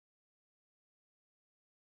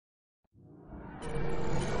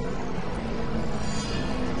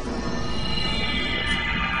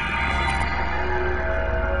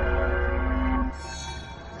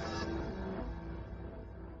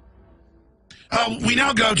We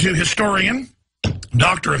now go to historian,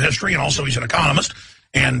 doctor of history, and also he's an economist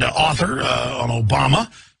and author on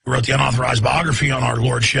Obama, who wrote the unauthorized biography on our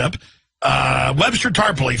lordship. Webster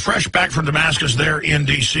Tarpley, fresh back from Damascus there in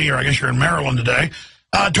D.C., or I guess you're in Maryland today.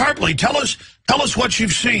 Tarpley, tell us what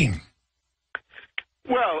you've seen.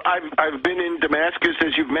 Well, I've been in Damascus,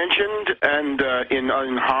 as you've mentioned, and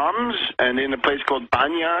in Homs, and in a place called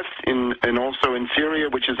Banyas, and also in Syria,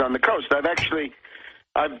 which is on the coast.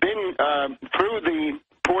 I've been through the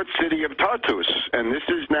port city of Tartus, and this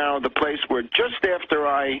is now the place where just after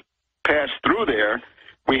I passed through there,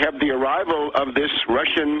 we have the arrival of this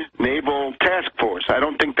Russian Naval Taskforce. I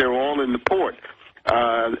don't think they're all in the port.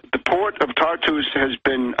 The port of Tartus has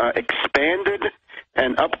been expanded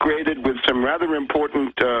and upgraded with some rather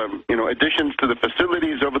important, additions to the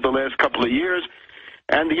facilities over the last couple of years.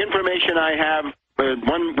 And the information I have,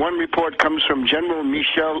 one report comes from General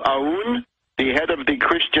Michel Aoun, the head of the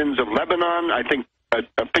Christians of Lebanon. I think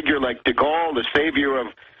a figure like de Gaulle, the savior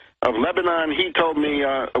of Lebanon. He told me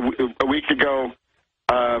a week ago,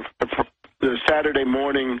 the Saturday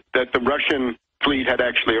morning, that the Russian fleet had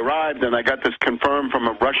actually arrived, and I got this confirmed from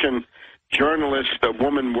a Russian journalist, a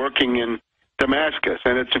woman working in Damascus.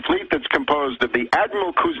 And it's a fleet that's composed of the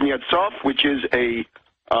Admiral Kuznetsov, which is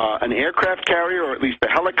an aircraft carrier, or at least a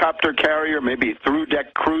helicopter carrier, maybe a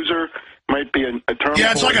through-deck cruiser, might be a term.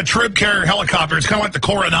 Yeah, it's like a troop carrier helicopter. It's kind of like the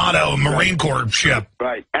Coronado Marine Corps ship.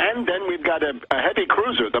 Right. And then we've got a heavy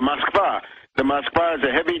cruiser, the Moskva. The Moskva is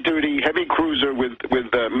a heavy-duty, heavy cruiser with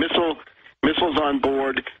missiles on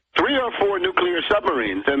board, 3 or 4 nuclear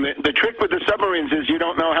submarines. And the trick with the submarines is you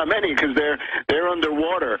don't know how many, because they're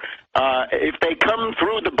underwater. If they come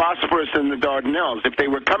through the Bosphorus and the Dardanelles, if they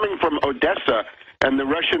were coming from Odessa and the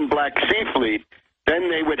Russian Black Sea Fleet,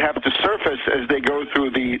 then they would have to surface as they go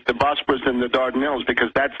through the Bosphorus and the Dardanelles, because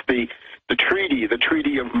that's the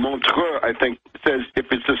treaty of Montreux, I think, says if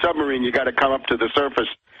it's a submarine, you got to come up to the surface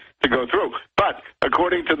to go through. But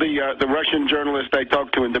according to the Russian journalist I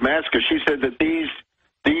talked to in Damascus, she said that these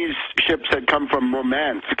ships had come from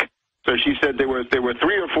Murmansk. So she said there were 3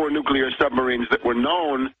 or 4 nuclear submarines that were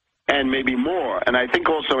known, and maybe more, and I think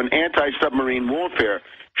also an anti-submarine warfare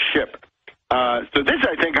ship. So this,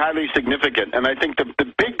 I think, highly significant, and I think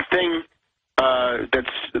the big thing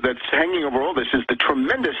that's hanging over all this is the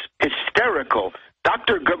tremendous, hysterical,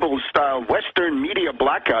 Dr. Goebbels-style Western media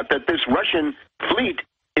blackout that this Russian fleet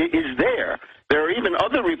is there. There are even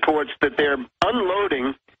other reports that they're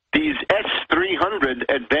unloading these S-300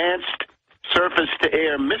 advanced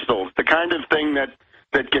surface-to-air missiles, the kind of thing that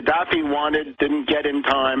Gaddafi wanted, didn't get in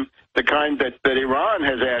time, the kind that Iran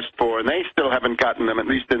has asked for, and they still haven't gotten them, at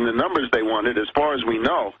least in the numbers they wanted, as far as we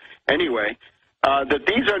know. Anyway, that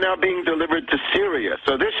these are now being delivered to Syria.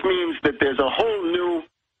 So this means that there's a whole new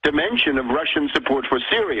dimension of Russian support for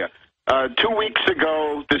Syria. 2 weeks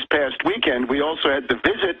ago, this past weekend, we also had the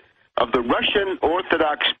visit of the Russian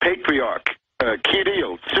Orthodox Patriarch,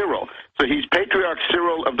 Kirill, Cyril. So he's Patriarch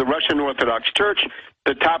Cyril of the Russian Orthodox Church,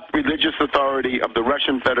 the top religious authority of the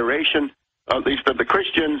Russian Federation, at least of the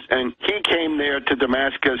Christians, and he came there to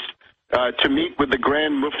Damascus to meet with the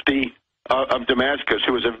Grand Mufti of Damascus,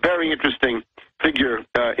 who is a very interesting figure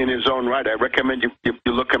in his own right. I recommend you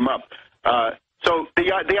look him up. So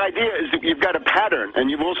the idea is that you've got a pattern, and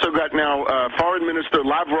you've also got now Foreign Minister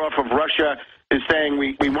Lavrov of Russia is saying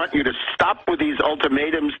we want you to stop with these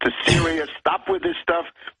ultimatums to Syria, stop with this stuff.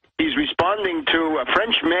 He's responding to a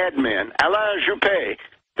French madman, Alain Juppé.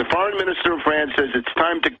 The Foreign Minister of France says it's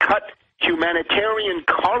time to cut humanitarian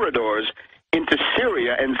corridors into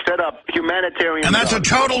Syria and set up humanitarian... And that's a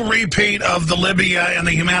total repeat of the Libya and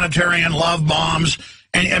the humanitarian love bombs.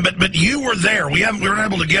 But you were there. We weren't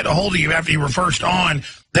able to get a hold of you after you were first on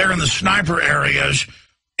there in the sniper areas.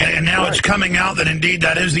 And now It's coming out that indeed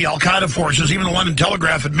that is the Al-Qaeda forces. Even the London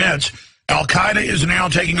Telegraph admits Al-Qaeda is now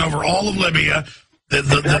taking over all of Libya.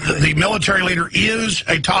 The military leader is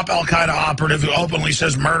a top Al-Qaeda operative who openly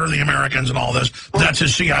says murder the Americans and all this. That's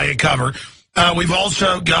his CIA cover. We've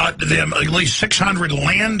also got them at least 600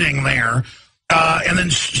 landing there. And then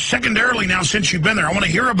secondarily now, since you've been there, I want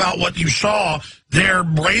to hear about what you saw there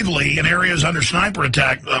bravely in areas under sniper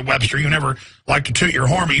attack, Webster. You never like to toot your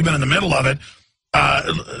horn, but you've been in the middle of it.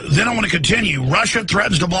 Then I want to continue. Russia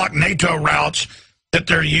threatens to block NATO routes that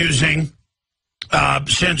they're using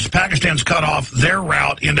since Pakistan's cut off their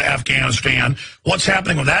route into Afghanistan. What's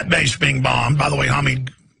happening with that base being bombed? By the way,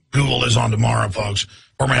 Hamid Gul is on tomorrow, folks.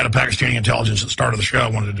 Former head of Pakistani intelligence at the start of the show. I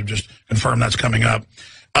wanted to just confirm that's coming up.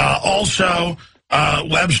 Also,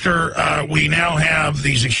 Webster, we now have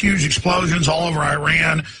these huge explosions all over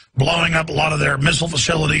Iran, blowing up a lot of their missile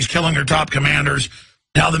facilities, killing their top commanders.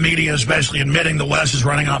 Now the media is basically admitting the West is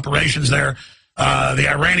running operations there. The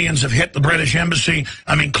Iranians have hit the British embassy.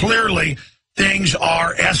 I mean, clearly things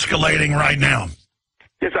are escalating right now.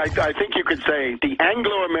 Yes, I think you could say the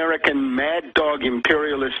Anglo-American mad dog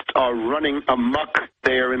imperialists are running amok.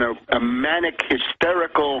 They are in a manic,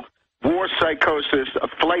 hysterical war psychosis, a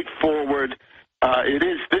flight forward.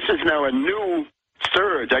 This is now a new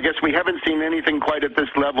surge. I guess we haven't seen anything quite at this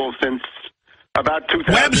level since about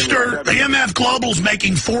 2000. Webster, the MF Global's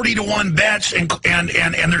making 40-to-1 bets,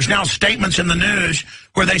 and there's now statements in the news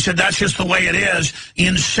where they said that's just the way it is.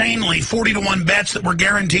 Insanely, 40-to-1 bets that were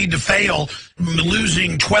guaranteed to fail,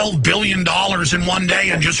 losing $12 billion in one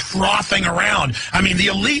day and just frothing around. I mean, the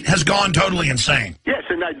elite has gone totally insane. Yes,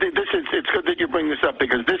 and it's good that you bring this up,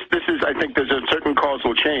 because this is, I think there's a certain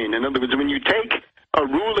causal chain. In other words, when you take a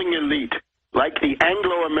ruling elite like the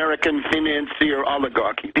Anglo-American financier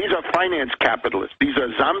oligarchy, these are finance capitalists. These are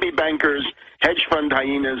zombie bankers, hedge fund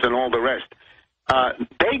hyenas, and all the rest.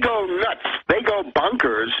 They go nuts. They go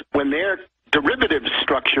bonkers when their derivative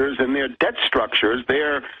structures and their debt structures,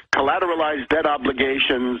 their collateralized debt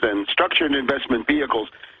obligations and structured investment vehicles,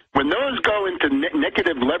 when those go into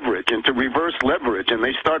negative leverage, into reverse leverage, and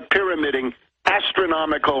they start pyramiding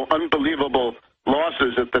astronomical, unbelievable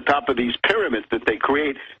losses at the top of these pyramids that they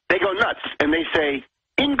create, they go nuts, and they say,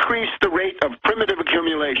 increase the rate of primitive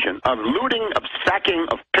accumulation, of looting, of sacking,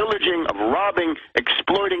 of pillaging, of robbing,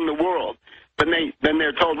 exploiting the world. Then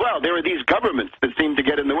they're told, well, there are these governments that seem to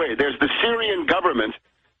get in the way. There's the Syrian government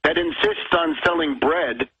that insists on selling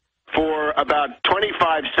bread for about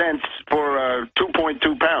 25 cents for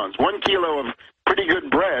 2.2 pounds. 1 kilo of pretty good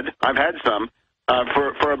bread, I've had some,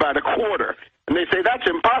 for about a quarter. And they say, that's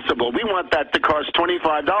impossible. We want that to cost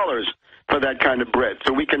 $25 for that kind of bread,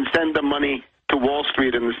 so we can send the money to Wall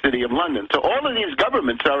Street in the City of London. So all of these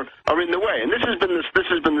governments are in the way. And this has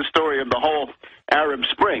been the story of the whole Arab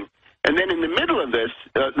Spring. And then in the middle of this,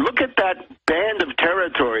 look at that band of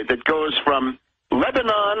territory that goes from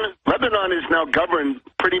Lebanon. Lebanon is now governed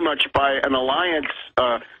pretty much by an alliance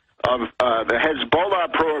of the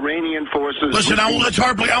Hezbollah pro-Iranian forces. Listen,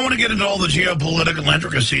 Harpley, I want to get into all the geopolitical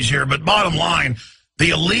intricacies here, but bottom line, the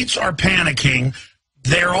elites are panicking.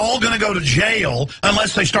 They're all going to go to jail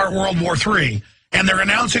unless they start World War III. And they're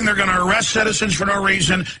announcing they're going to arrest citizens for no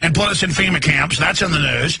reason and put us in FEMA camps. That's in the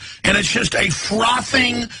news. And it's just a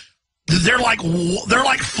frothing. They're like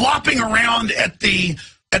flopping around at the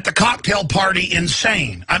cocktail party,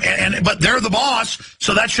 insane. But they're the boss,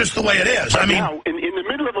 so that's just the way it is. But now, in the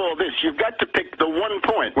middle of all this, you've got to pick the one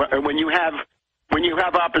point when you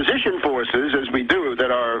have opposition forces, as we do, that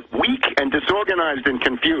are weak and disorganized and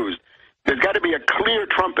confused. There's got to be a clear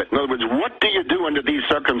trumpet. In other words, what do you do under these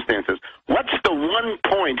circumstances? What's the one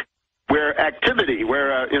point where activity,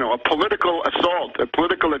 where a political assault, a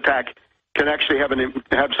political attack can actually have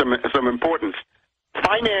some importance?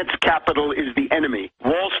 Finance capital is the enemy.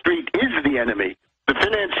 Wall Street is the enemy. The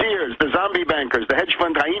financiers, the zombie bankers, the hedge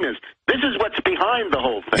fund hyenas. This is what's behind the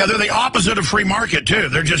whole thing. Yeah, they're the opposite of free market, too.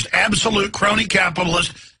 They're just absolute crony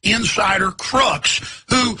capitalist, insider crooks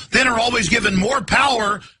who then are always given more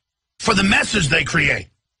power for the messes they create.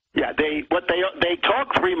 Yeah, they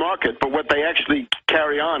talk free market, but what they actually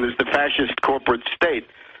carry on is the fascist corporate state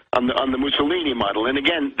on the Mussolini model. And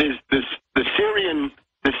again, the Syrian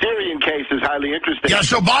case is highly interesting. Yeah,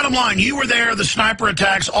 so bottom line, you were there, the sniper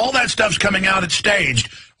attacks, all that stuff's coming out, it's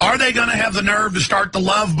staged. Are they going to have the nerve to start the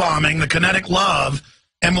love bombing, the kinetic love,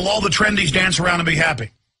 and will all the trendies dance around and be happy?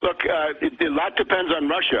 Look, a lot depends on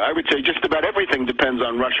Russia. I would say just about everything depends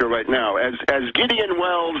on Russia right now. As Gideon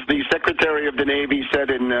Wells, the Secretary of the Navy, said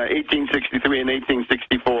in 1863 and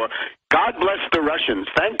 1864, God bless the Russians.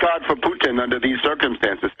 Thank God for Putin under these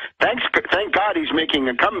circumstances. Thank God he's making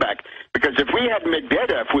a comeback, because if we had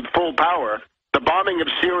Medvedev with full power, the bombing of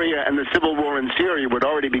Syria and the civil war in Syria would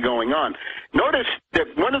already be going on. Notice that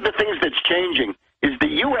one of the things that's changing is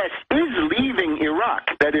the U.S. is leaving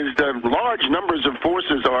Iraq. That is, the large numbers of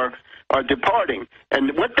forces are departing.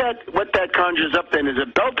 And what that conjures up then is a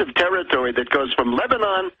belt of territory that goes from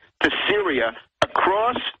Lebanon to Syria,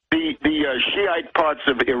 across the Shiite parts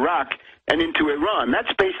of Iraq, and into Iran.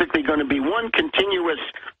 That's basically going to be one continuous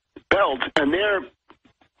belt, and they're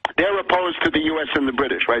opposed to the U.S. and the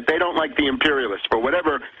British, right? They don't like the imperialists for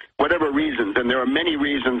whatever reasons, and there are many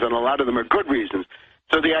reasons, and a lot of them are good reasons.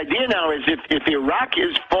 So the idea now is if Iraq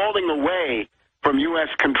is falling away from U.S.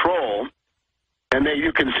 control, and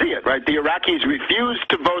you can see it, right? The Iraqis refused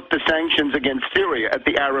to vote the sanctions against Syria at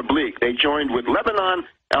the Arab League. They joined with Lebanon,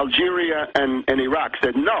 Algeria, and Iraq,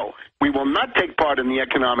 said no. we will not take part in the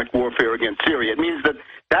economic warfare against Syria. It means that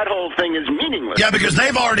that whole thing is meaningless. Yeah, because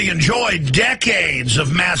they've already enjoyed decades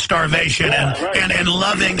of mass starvation and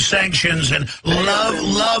loving sanctions and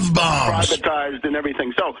love bombs. Privatized and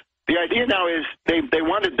everything. So the idea now is they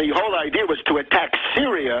wanted, the whole idea was to attack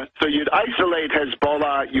Syria, so you'd isolate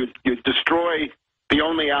Hezbollah, you'd destroy the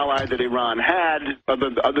only ally that Iran had,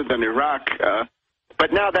 other than Iraq.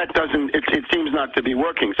 But now that doesn't, it seems not to be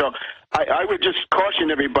working. So I would just caution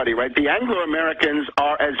everybody, right? The Anglo-Americans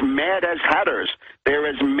are as mad as hatters. They're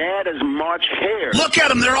as mad as March hares. Look at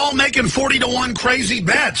them. They're all making 40-to-1 crazy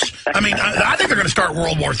bets. I mean, I think they're going to start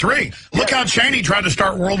World War III. Look how Cheney tried to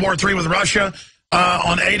start World War III with Russia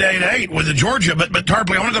on 888 with the Georgia. But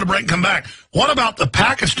Tarpley, I want to go to break and come back. What about the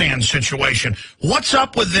Pakistan situation? What's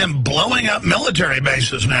up with them blowing up military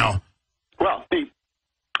bases now? Well,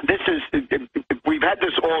 we've had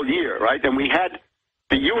this all year, right? And we had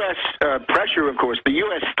the U.S. Pressure, of course. The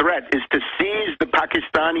U.S. threat is to seize the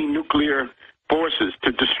Pakistani nuclear forces,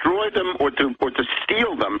 to destroy them or to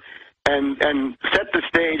steal them, and set the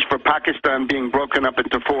stage for Pakistan being broken up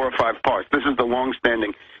into 4 or 5 parts. This is the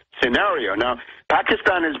long-standing scenario. Now,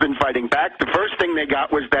 Pakistan has been fighting back. The first thing they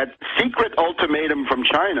got was that secret ultimatum from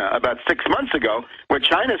China about 6 months ago, where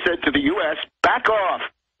China said to the U.S., back off,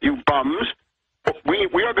 you bums.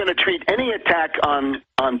 We are going to treat any attack on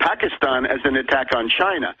Pakistan as an attack on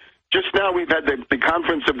China. Just now we've had the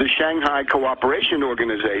conference of the Shanghai Cooperation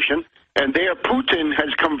Organization, and there Putin has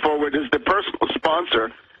come forward as the personal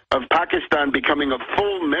sponsor of Pakistan becoming a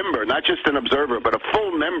full member, not just an observer, but a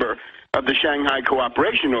full member of the Shanghai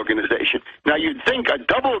Cooperation Organization. Now you'd think a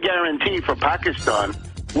double guarantee for Pakistan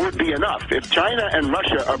would be enough. If China and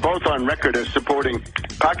Russia are both on record as supporting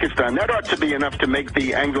Pakistan, that ought to be enough to make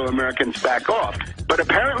the Anglo-Americans back off. But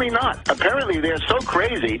apparently not. Apparently they're so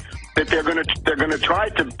crazy that they're going to try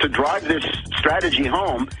to drive this strategy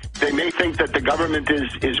home. They may think that the government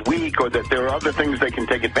is weak or that there are other things they can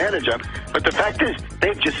take advantage of. But the fact is,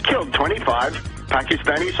 they've just killed 25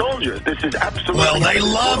 Pakistani soldiers. This is absolutely... Well, they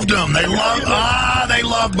loved them. They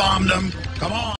love bombed them. Come on.